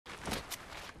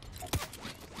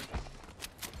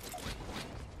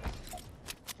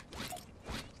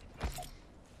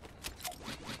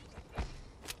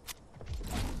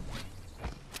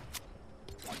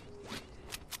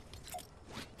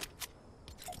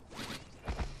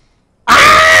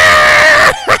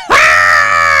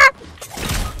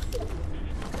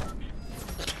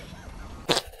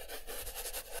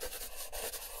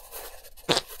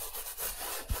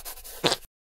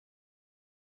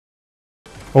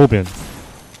Open.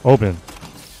 Open.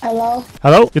 Hello?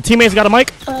 Hello? Your teammates got a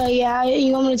mic? Yeah,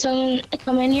 you want me to tell him to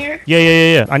come in here?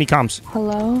 Yeah. I need comms.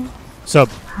 Hello? What's up?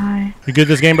 Hi. You good at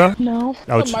this game, bro? No.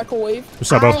 Ouch. Micawave.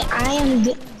 What's up, bro? I'm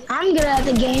good at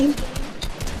the game.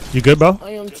 You good, bro?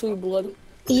 I am too, blood.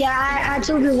 Yeah, I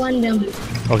totally won them.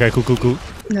 Okay, cool.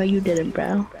 No, you didn't,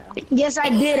 bro. Yes, I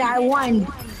did. I won.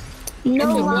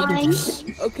 No lying.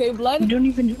 Okay, blood. You don't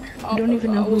even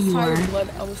know who you are. Blood.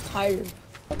 I was tired.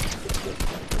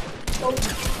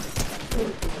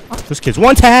 This kid's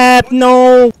one tap.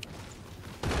 No.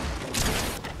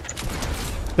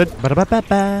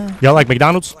 Y'all like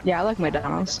McDonald's? Yeah, I like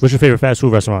McDonald's. What's your favorite fast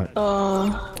food restaurant?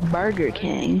 Burger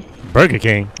King. Burger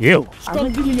King. Ew. I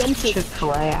like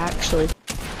Chick-fil-A, actually.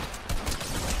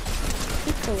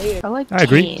 I like I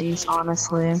agree. Cane's,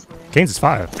 honestly. Cane's is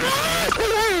fire.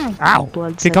 Ow.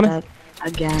 Blood Keep said coming. that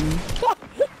again.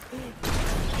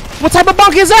 What type of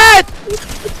bunk is that?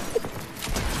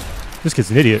 This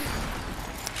kid's an idiot.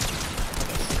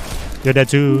 You're dead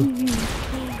too.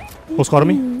 Who's calling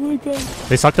me?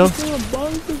 They suck though?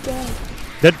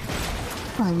 Dead.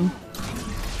 Fine.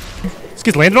 This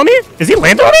kid's landing on me? Is he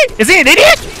landing on me? Is he an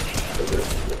idiot?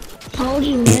 How would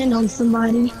you land on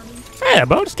somebody? Yeah,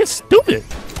 bro, this kid's stupid.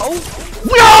 Oh.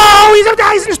 No! He's a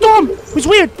guy, he's in the storm! He's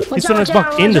weird. He's still in his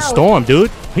bunk. In the storm,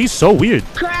 dude. He's so weird.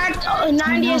 Cracked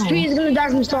 90 SP is gonna die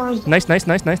from storms. Nice.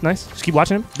 Just keep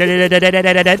watching him.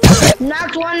 Dead.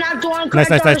 Knocked one.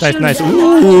 Nice.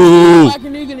 Ooh.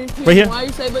 Right here. Why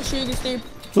you say but she can Steve?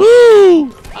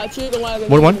 Ooh. I cheated the one.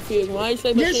 What one? Why you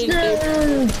say but This she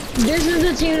can Steve? is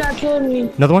the team that killed me.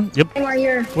 Another one? Yep. Right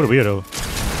here. What a weirdo.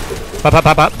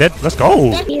 Pop. Dead. Let's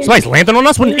go. Somebody's landing on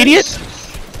us. What an idiot.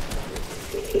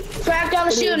 Cracked on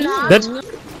the shield. Knocked. Dead.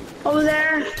 Over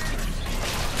there.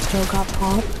 Still got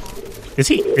pop. Is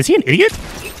he an idiot?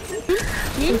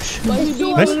 There's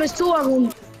two of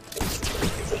them.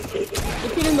 The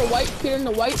kid in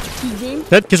the white, he's green.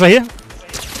 Dead. Kid's right here.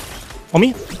 On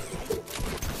me.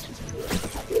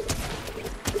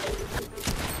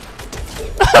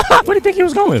 Where do you think he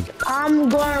was going? I'm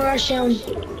going to rush him.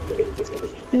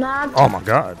 Knocked. Oh my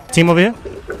god. Team over here.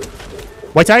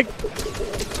 White tag.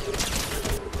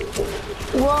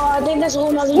 Well, I think that's a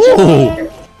whole nother Ooh. team.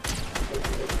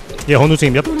 Yeah, whole new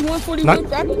team. Yep.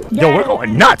 141. Yo, we're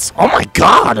going nuts. Oh my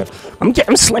god. I'm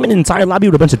slamming an entire lobby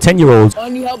with a bunch of 10-year-olds.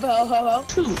 On you, help.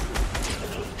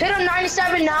 Hit him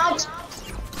 97, knocked.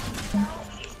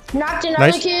 Knocked another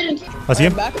Nice. kid. I see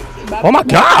him. Back. Oh my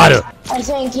god. I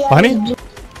think, yeah. Behind me?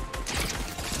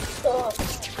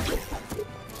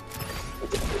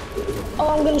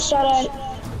 Oh, I'm gonna shot at.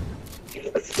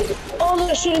 Oh,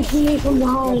 they're shooting from me from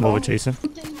behind. Over chasing.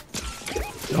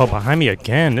 Oh, behind me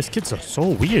again. This kid's so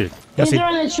weird. Yeah, see.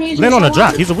 On the trees. Land on a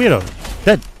drop. He's a weirdo.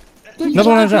 Dead. Another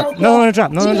one on a drop. Another one on a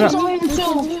drop. Another one on a drop.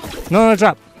 Another one on a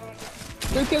drop.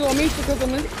 Three kills on me, 2 kills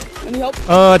on me. Any help?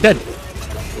 Dead.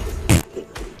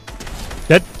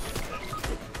 Dead.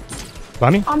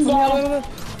 Behind me? I'm dead.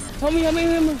 Help me.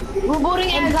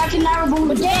 Rebooting and I cannot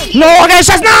reboot. Dead. No, I got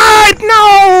shot snipe!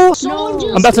 No! Someone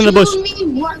just I'm back in the bush.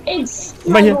 killed me. It's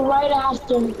Right here. right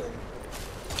after.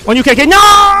 On you, KK. No!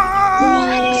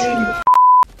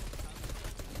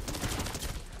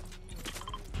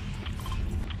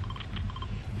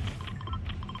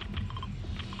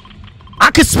 I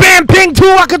could spam ping too.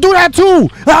 I could do that too.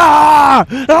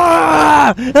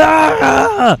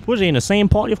 Was they in the same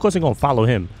party? Of course they're gonna follow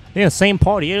him. They're in the same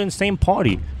party. They're in the same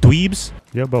party. Dweebs.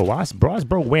 Yo, bro, why is bro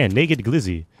wearing naked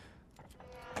glizzy?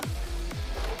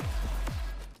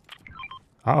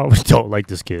 I always don't like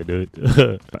this kid, dude.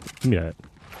 Give me that.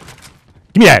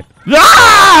 Give me that.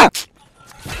 Ah!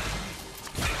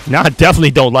 Nah, I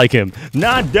definitely don't like him.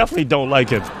 Nah, I definitely don't like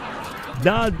him.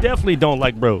 Nah, I definitely don't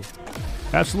like bro.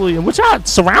 Absolutely. And what y'all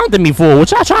surrounding me for?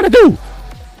 What y'all trying to do?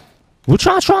 What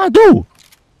y'all trying to do?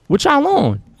 What y'all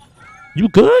on? You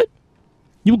good?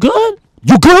 You good?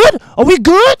 You good? Are we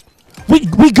good?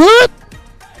 We good?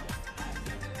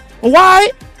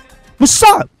 Alright? What's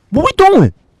up? What we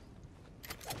doing?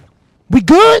 We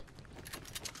good?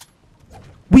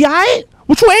 We alright?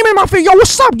 What you aiming at my face? Yo,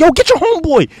 what's up? Yo, get your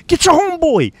homeboy. Get your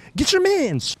homeboy. Get your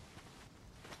mans.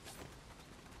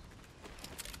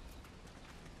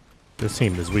 This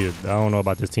team is weird. I don't know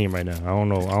about this team right now. I don't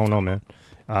know, man.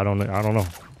 I don't know.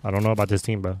 I don't know about this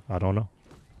team, bro. I don't know.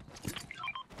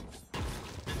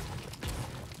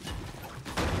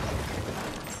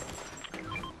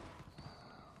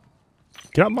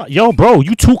 Get up my yo, bro.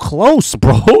 You too close,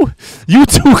 bro. You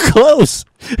too close.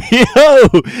 Yo.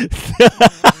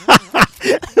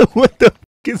 What the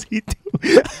fuck is he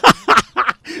doing?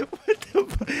 What the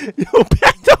fuck? Yo,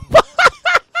 back the fuck.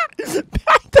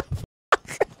 Back the fuck.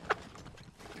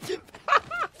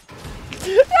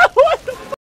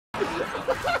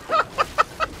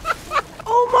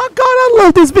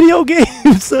 love this video game,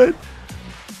 son.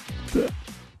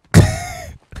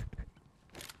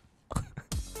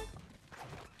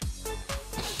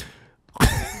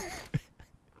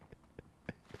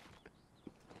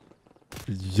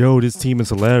 Yo, this team is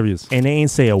hilarious. And they ain't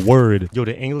say a word. Yo,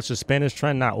 the English or Spanish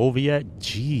trend not over yet?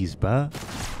 Jeez, bruh.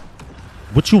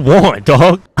 What you want,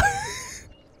 dog?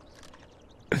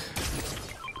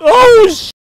 Oh,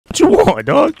 shit. What you want,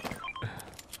 dog?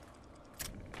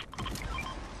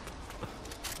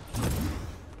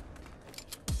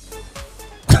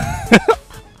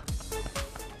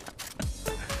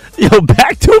 Yo,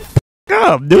 back to f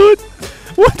up, dude.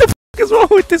 What the f is wrong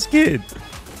with this kid?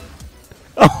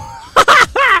 Oh.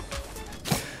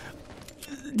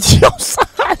 Yo,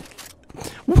 son.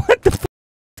 What the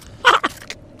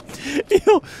fuck?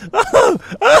 Yo.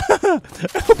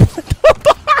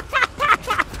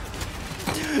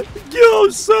 Yo,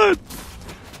 son.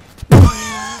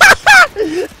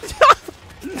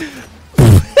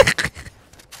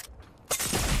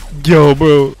 Yo,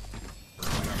 bro.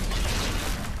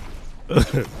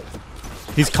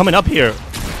 He's coming up here.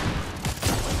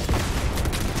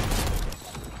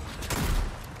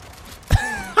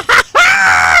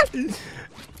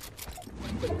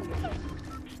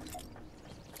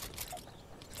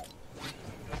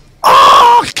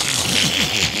 Oh!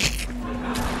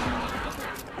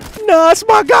 Nah, that's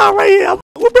my guy right here.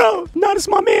 Well, bro, nah, this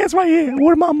my man's right here.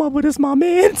 What my mother? This my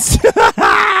man's.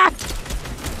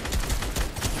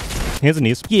 Hands and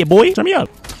knees. Yeah, boy, turn me up.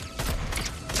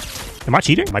 Am I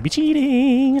cheating? Might be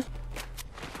cheating.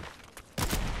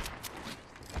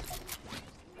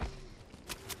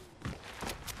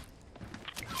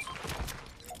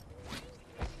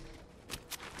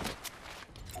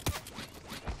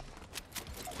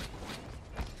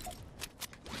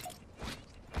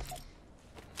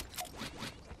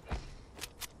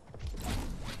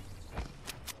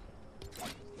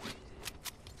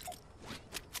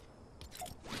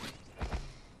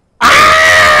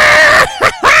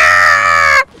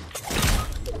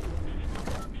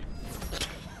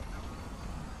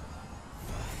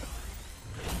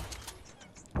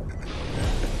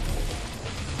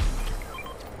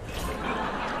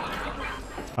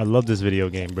 I love this video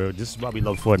game, bro. This is why we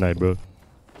love Fortnite, bro.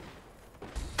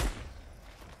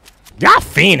 Y'all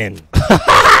fiending.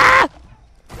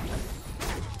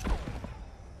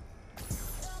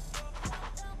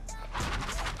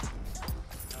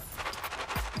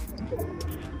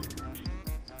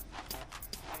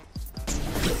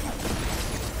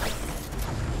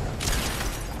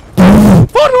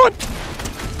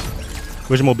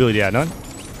 Where's your mobility at? None?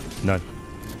 None.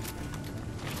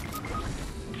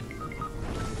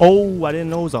 Oh, I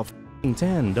didn't know it was a f***ing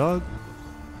 10, dog.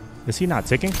 Is he not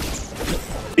ticking?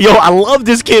 Yo, I love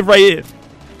this kid right here.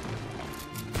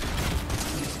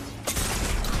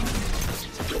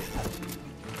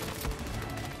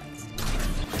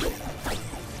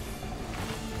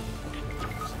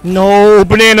 No,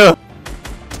 banana.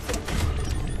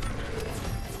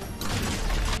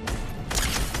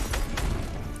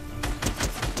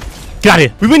 Get out of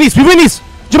here. We win these. We win these.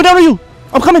 Jumping down on you.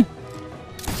 I'm coming.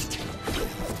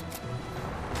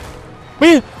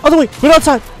 Right here. Other way. We're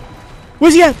outside.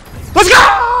 Where's he at? Let's go!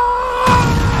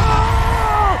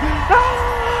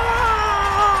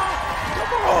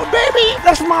 Come on, baby.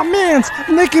 That's for my mans.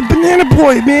 Naked banana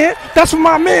boy, man. That's for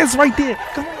my mans right there.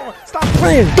 Come on. Stop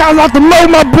playing. Got a lot to know,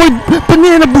 my boy.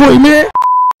 Banana boy, man.